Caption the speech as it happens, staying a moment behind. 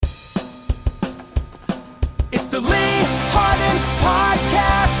the Lee Harden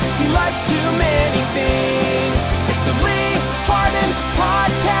Podcast. He likes too many things. It's the Lee Harden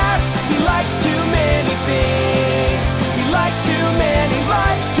Podcast. He likes too many things. He likes too many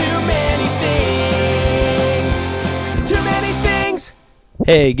things. Too many things.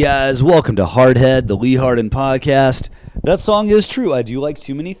 Hey guys, welcome to Hardhead, the Lee Harden Podcast. That song is true. I do like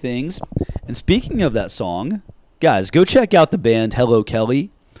too many things. And speaking of that song, guys, go check out the band Hello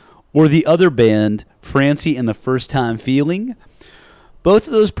Kelly or the other band, Francie and the First Time Feeling. Both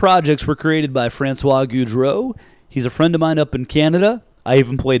of those projects were created by Francois Goudreau. He's a friend of mine up in Canada. I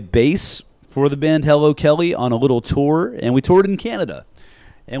even played bass for the band Hello Kelly on a little tour, and we toured in Canada.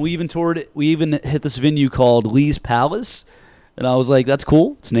 And we even hit this venue called Lee's Palace. And I was like, that's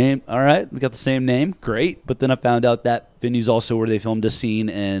cool. It's named, all right, we got the same name. Great. But then I found out that venue's also where they filmed a scene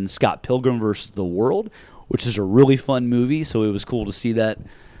in Scott Pilgrim vs. the World, which is a really fun movie. So it was cool to see that,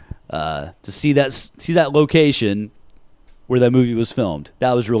 see that location where that movie was filmed.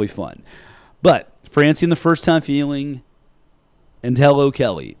 That was really fun. But Francie and the First Time Feeling and Hello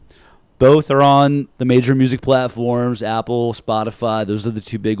Kelly, both are on the major music platforms, Apple, Spotify. Those are the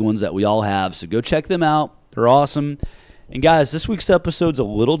two big ones that we all have. So go check them out. They're awesome. And guys, this week's episode's a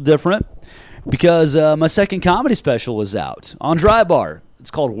little different because my second comedy special is out on DryBar.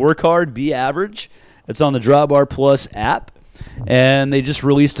 It's called Work Hard, Be Average. It's on the DryBar Plus app. And they just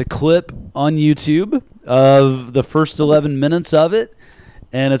released a clip on YouTube of the first 11 minutes of it.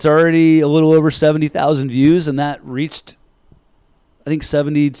 And it's already a little over 70,000 views. And that reached, I think,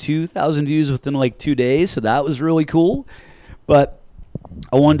 72,000 views within like 2 days. So that was really cool. But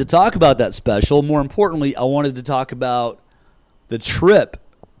I wanted to talk about that special. More importantly, I wanted to talk about the trip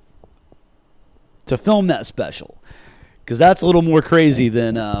to film that special, because that's a little more crazy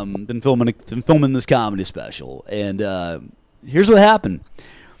than filming this comedy special. And here's what happened.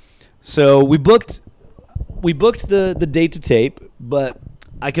 So we booked the date to tape, but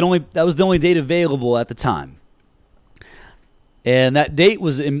that was the only date available at the time. And that date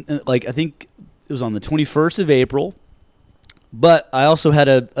was I think it was on the 21st of April. But I also had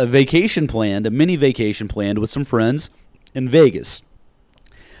a vacation planned, a mini vacation planned with some friends in Vegas.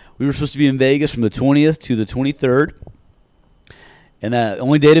 We were supposed to be in Vegas from the 20th to the 23rd. And that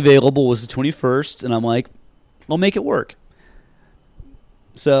only date available was the 21st. And I'm like, I'll make it work.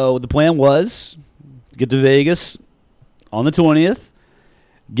 So the plan was get to Vegas on the 20th,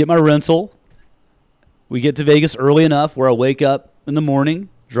 get my rental. We get to Vegas early enough where I'll wake up in the morning,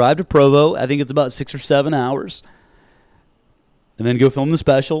 drive to Provo. I think it's about 6 or 7 hours. And then go film the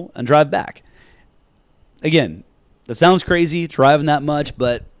special and drive back. Again, that sounds crazy, driving that much,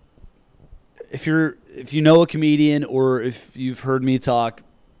 but if you know a comedian or if you've heard me talk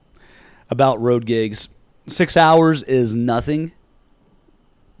about road gigs, 6 hours is nothing.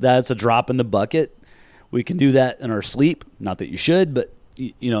 That's a drop in the bucket. We can do that in our sleep. Not that you should, but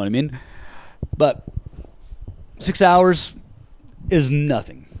you know what I mean. But 6 hours is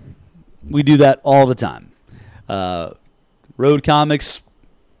nothing. We do that all the time. Road comics,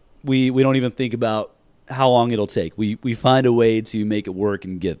 we don't even think about how long it'll take. We find a way to make it work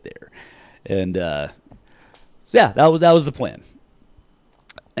and get there. And so yeah, that was the plan.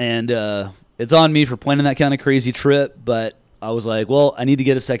 And it's on me for planning that kind of crazy trip, but I was like, well, I need to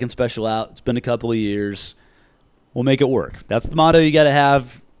get a second special out. It's been a couple of years. We'll make it work. That's the motto you got to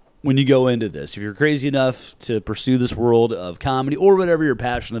have when you go into this. If you're crazy enough to pursue this world of comedy or whatever you're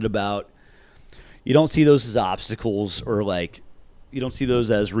passionate about, you don't see those as obstacles or you don't see those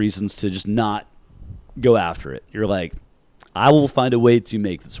as reasons to just not go after it. You're like, I will find a way to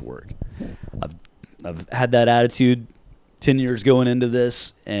make this work. I've had that attitude 10 years going into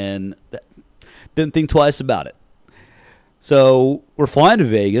this and didn't think twice about it. So we're flying to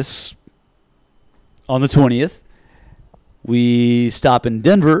Vegas on the 20th. We stop in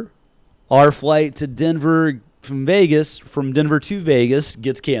Denver. Our flight to Denver from Denver to Vegas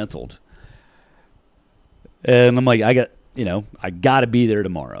gets canceled. And I'm like, I got to be there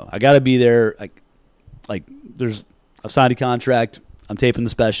tomorrow. I got to be there. I've signed a contract. I'm taping the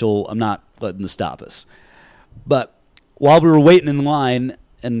special. I'm not letting this stop us. But while we were waiting in line,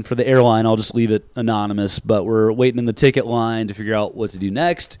 and for the airline, I'll just leave it anonymous, but we're waiting in the ticket line to figure out what to do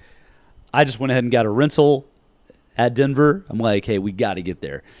next. I just went ahead and got a rental at Denver. I'm like, hey, we got to get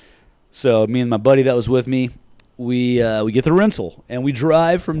there. So me and my buddy that was with me, we get the rental, and we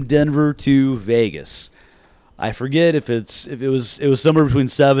drive from Denver to Vegas. I forget if it was somewhere between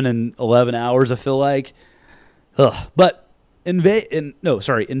 7 and 11 hours, I feel like. But in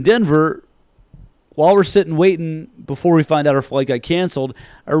Denver, while we're sitting waiting before we find out our flight got canceled,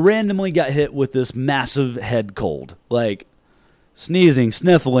 I randomly got hit with this massive head cold. Like, sneezing,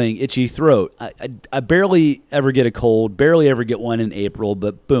 sniffling, itchy throat. I barely ever get a cold, barely ever get one in April,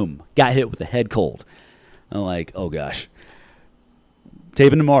 but boom, got hit with a head cold. I'm like, oh gosh.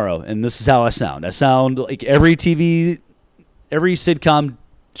 Taping tomorrow, and this is how I sound. I sound like every sitcom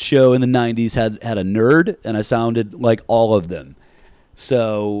show in the 90s had a nerd, and I sounded like all of them.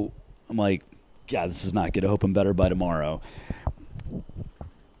 So I'm like, God, this is not good. I hope I'm better by tomorrow.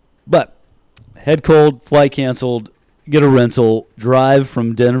 But head cold, flight canceled, get a rental, drive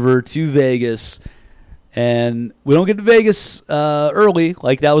from Denver to Vegas, and we don't get to Vegas early,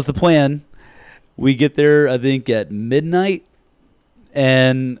 like that was the plan. We get there, I think, at midnight,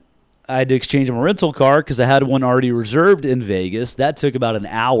 and I had to exchange my rental car because I had one already reserved in Vegas. That took about an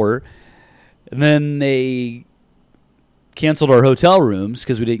hour. And then they canceled our hotel rooms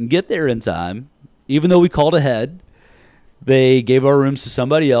because we didn't get there in time. Even though we called ahead, they gave our rooms to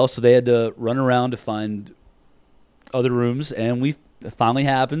somebody else, so they had to run around to find other rooms, and it finally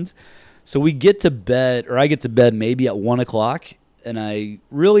happened. So we get to bed, or I get to bed maybe at 1 o'clock, and I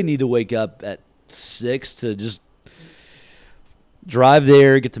really need to wake up at 6 to just drive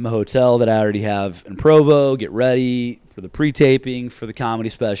there, get to my hotel that I already have in Provo, get ready for the pre-taping, for the comedy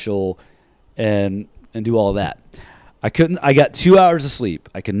special, and do all that. I got 2 hours of sleep.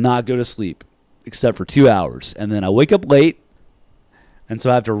 I could not go to sleep except for 2 hours. And then I wake up late, and so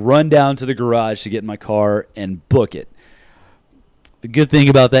I have to run down to the garage to get in my car and book it. The good thing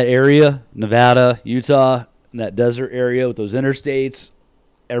about that area, Nevada, Utah, and that desert area with those interstates,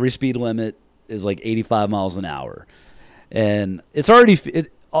 every speed limit is like 85 miles an hour. And it's already,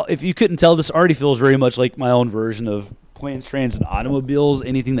 if you couldn't tell, this already feels very much like my own version of planes, trains, and automobiles.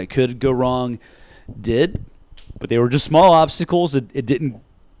 Anything that could go wrong did, but they were just small obstacles.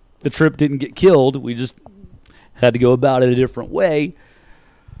 The trip didn't get killed. We just had to go about it a different way.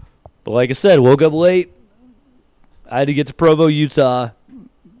 But like I said, woke up late. I had to get to Provo, Utah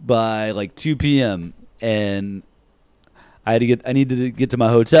by like 2 p.m. and I needed to get to my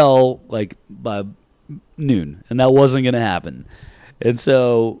hotel like by noon, and that wasn't going to happen. And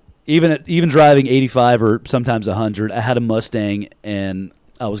so even driving 85 or sometimes 100, I had a Mustang and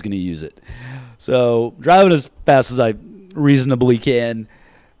I was going to use it. So driving as fast as I reasonably can,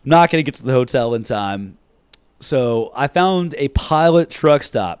 not going to get to the hotel in time. So I found a Pilot truck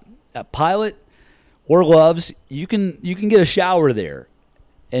stop. At Pilot or Love's, you can get a shower there,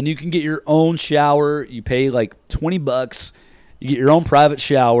 and you can get your own shower. You pay like $20. You get your own private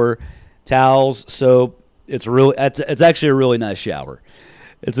shower, towels, soap. It's actually a really nice shower.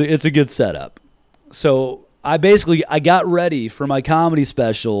 It's a good setup. So I got ready for my comedy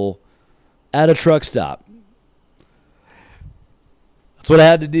special at a truck stop. That's what I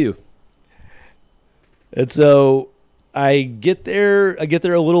had to do. And so I get there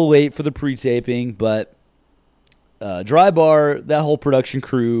a little late for the pre-taping, but DryBar, that whole production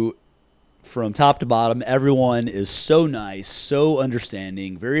crew from top to bottom, everyone is so nice, so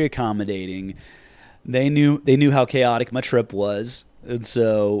understanding, very accommodating. They knew how chaotic my trip was, and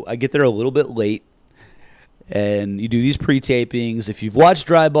so I get there a little bit late. And you do these pre-tapings. If you've watched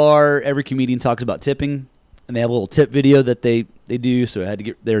DryBar, every comedian talks about tipping, and they have a little tip video that they do, so I had to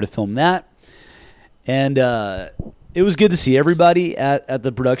get there to film that. And it was good to see everybody at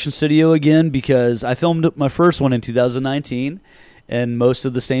the production studio again, because I filmed my first one in 2019, and most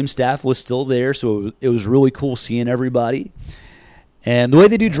of the same staff was still there, so it was really cool seeing everybody. And the way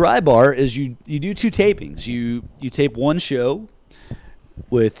they do DryBar is you do 2 tapings. You tape one show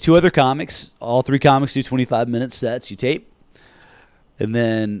with 2 other comics. All 3 comics do 25-minute sets. You tape, and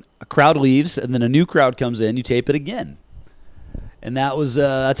then a crowd leaves, and then a new crowd comes in. You tape it again. And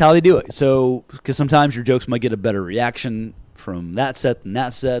that's how they do it. So, because sometimes your jokes might get a better reaction from that set than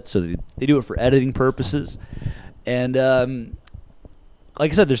that set, so they do it for editing purposes. And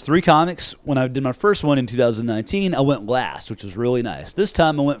like I said, there's 3 comics. When I did my first one in 2019, I went last, which was really nice. This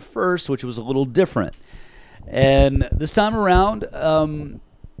time I went first, which was a little different. And this time around,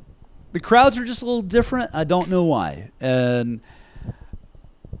 the crowds are just a little different. I don't know why. And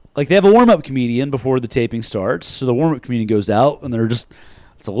like, they have a warm-up comedian before the taping starts, so the warm-up comedian goes out, and it's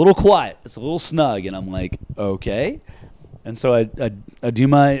a little quiet, it's a little snug, and I'm like, okay. And so I do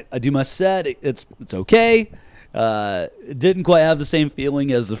my set. It's okay. It didn't quite have the same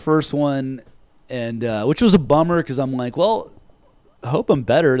feeling as the first one, and which was a bummer, because I'm like, well, I hope I'm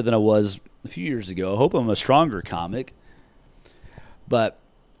better than I was a few years ago. I hope I'm a stronger comic, but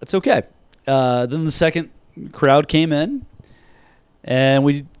it's okay. Then the second crowd came in, and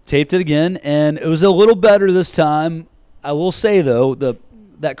we taped it again, and it was a little better this time. I will say, though,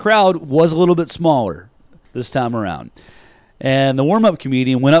 that crowd was a little bit smaller this time around. And the warm-up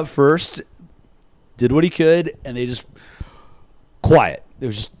comedian went up first, did what he could, and they just quiet. They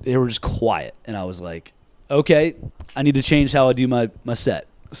were just quiet, and I was like, okay, I need to change how I do my set.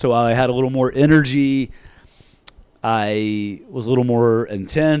 So I had a little more energy. I was a little more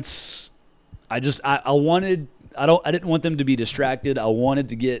intense. I didn't want them to be distracted. I wanted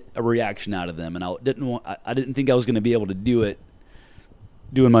to get a reaction out of them, and I didn't think I was going to be able to do it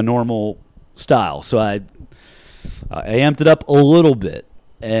doing my normal style. So I amped it up a little bit,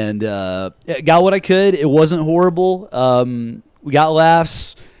 and got what I could. It wasn't horrible. We got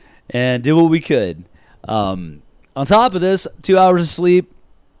laughs and did what we could. On top of this, 2 hours of sleep,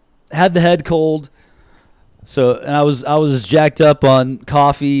 had the head cold. And I was jacked up on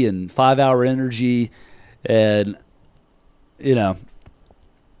coffee and 5-hour energy, and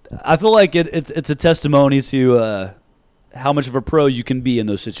I feel like it's a testimony to how much of a pro you can be in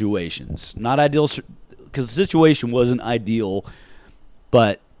those situations. Not ideal, because the situation wasn't ideal,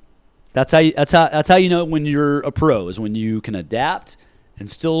 but that's how you know when you're a pro, is when you can adapt and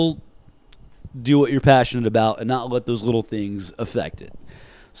still do what you're passionate about and not let those little things affect it.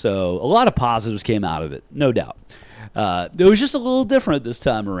 So a lot of positives came out of it, no doubt. It was just a little different this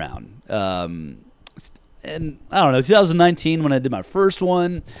time around. And I don't know, 2019 when I did my first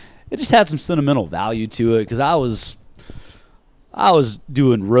one, it just had some sentimental value to it because I was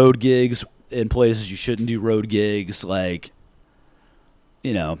doing road gigs in places you shouldn't do road gigs, like,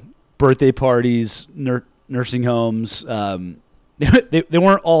 birthday parties, nursing homes. They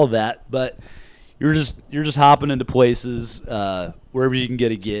weren't all that, but you're just hopping into places wherever you can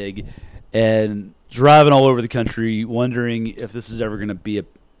get a gig and driving all over the country, wondering if this is ever going to be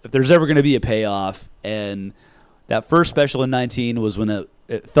if there's ever going to be a payoff. And that first special in 19 was when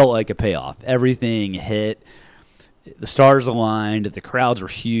it felt like a payoff. Everything hit. The stars aligned. The crowds were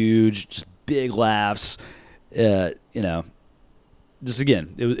huge. Just big laughs. Just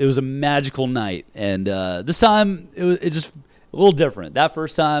again, it was a magical night. And this time it just a little different. That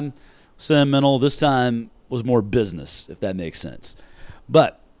first time sentimental. This time was more business, if that makes sense.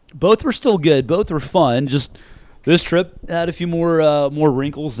 But both were still good. Both were fun. Just this trip had a few more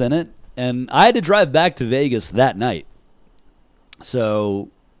wrinkles in it, and I had to drive back to Vegas that night. So,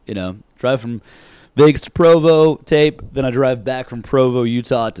 drive from Vegas to Provo, tape. Then I drive back from Provo,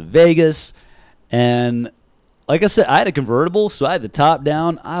 Utah to Vegas. And like I said, I had a convertible, so I had the top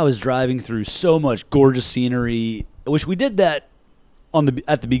down. I was driving through so much gorgeous scenery. I wish we did that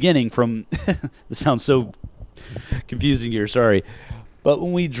at the beginning from this sounds so confusing here, sorry. But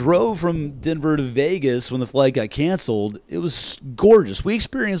when we drove from Denver to Vegas when the flight got canceled, it was gorgeous. We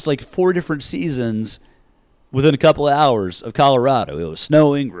experienced like 4 different seasons within a couple of hours of Colorado. It was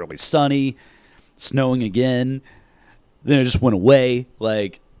snowing, really sunny, snowing again. Then it just went away.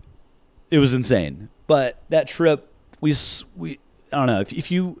 Like, it was insane. But that trip, we I don't know,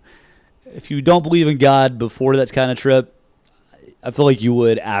 if you don't believe in God before that kind of trip, I feel like you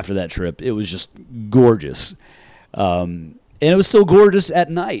would after that trip. It was just gorgeous. And it was still gorgeous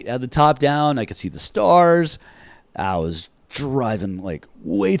at night. I had the top down. I could see the stars. I was driving, like,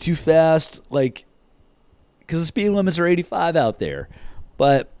 way too fast, like, because the speed limits are 85 out there.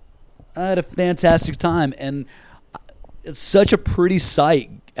 But I had a fantastic time. And it's such a pretty sight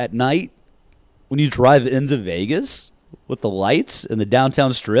at night when you drive into Vegas with the lights and the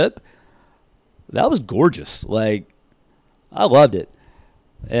downtown strip. That was gorgeous. Like, I loved it.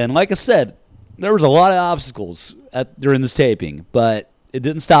 And like I said, there was a lot of obstacles during this taping, but it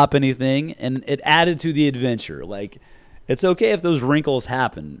didn't stop anything, and it added to the adventure. Like, it's okay if those wrinkles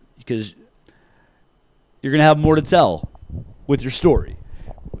happen because you're going to have more to tell with your story,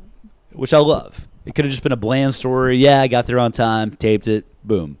 which I love. It could have just been a bland story. Yeah, I got there on time, taped it,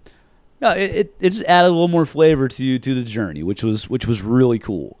 boom. No, it just added a little more flavor to the journey, which was really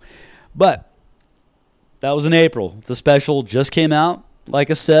cool. But that was in April. The special just came out. Like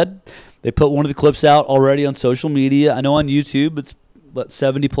I said, they put one of the clips out already on social media. I know on YouTube it's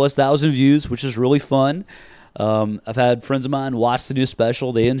 70,000+ views, which is really fun. I've had friends of mine watch the new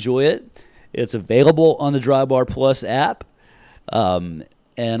special. They enjoy it. It's available on the DryBar Plus app. And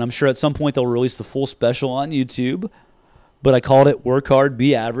I'm sure at some point they'll release the full special on YouTube. But I called it Work Hard,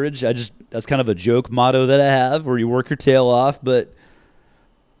 Be Average. That's kind of a joke motto that I have, where you work your tail off, but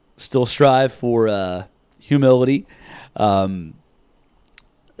still strive for humility.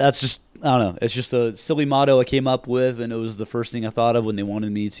 That's just, I don't know. It's just a silly motto I came up with, and it was the first thing I thought of when they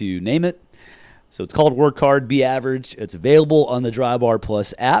wanted me to name it. So it's called Work Hard, Be Average. It's available on the DryBar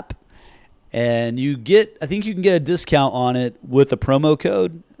Plus app. And I think you can get a discount on it with the promo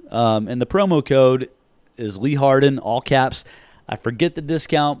code. And the promo code is Lee Harden, all caps. I forget the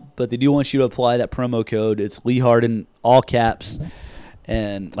discount, but they do want you to apply that promo code. It's Lee Harden, all caps.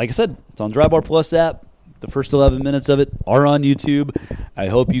 And like I said, it's on DryBar Plus app. The first 11 minutes of it are on YouTube. I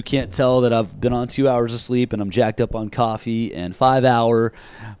hope you can't tell that I've been on 2 hours of sleep and I'm jacked up on coffee and 5 hour,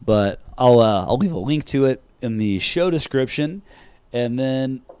 but I'll leave a link to it in the show description, and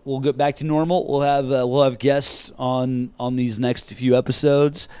then we'll get back to normal. We'll have guests on these next few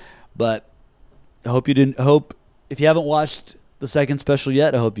episodes, but I hope if you haven't watched the second special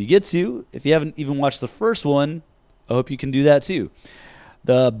yet, I hope you get to. If you haven't even watched the first one, I hope you can do that too.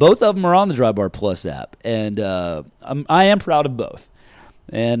 Both of them are on the DryBar Plus app, and I am proud of both.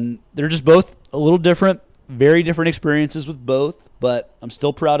 And they're just both a little different, very different experiences with both, but I'm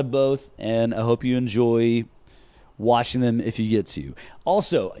still proud of both, and I hope you enjoy watching them if you get to.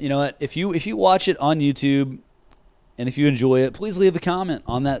 Also, you know what? If you watch it on YouTube and if you enjoy it, please leave a comment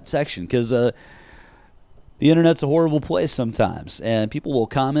on that section, because the internet's a horrible place sometimes, and people will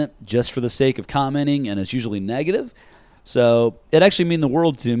comment just for the sake of commenting, and it's usually negative. So it actually mean the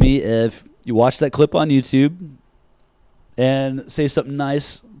world to me if you watch that clip on YouTube and say something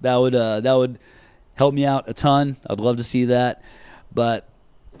nice. That would help me out a ton. I'd love to see that. But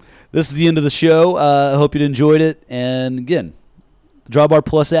this is the end of the show. I hope you enjoyed it. And again, the DryBar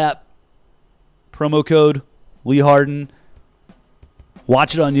Plus app, promo code Lee Harden.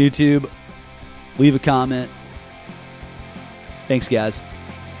 Watch it on YouTube. Leave a comment. Thanks, guys.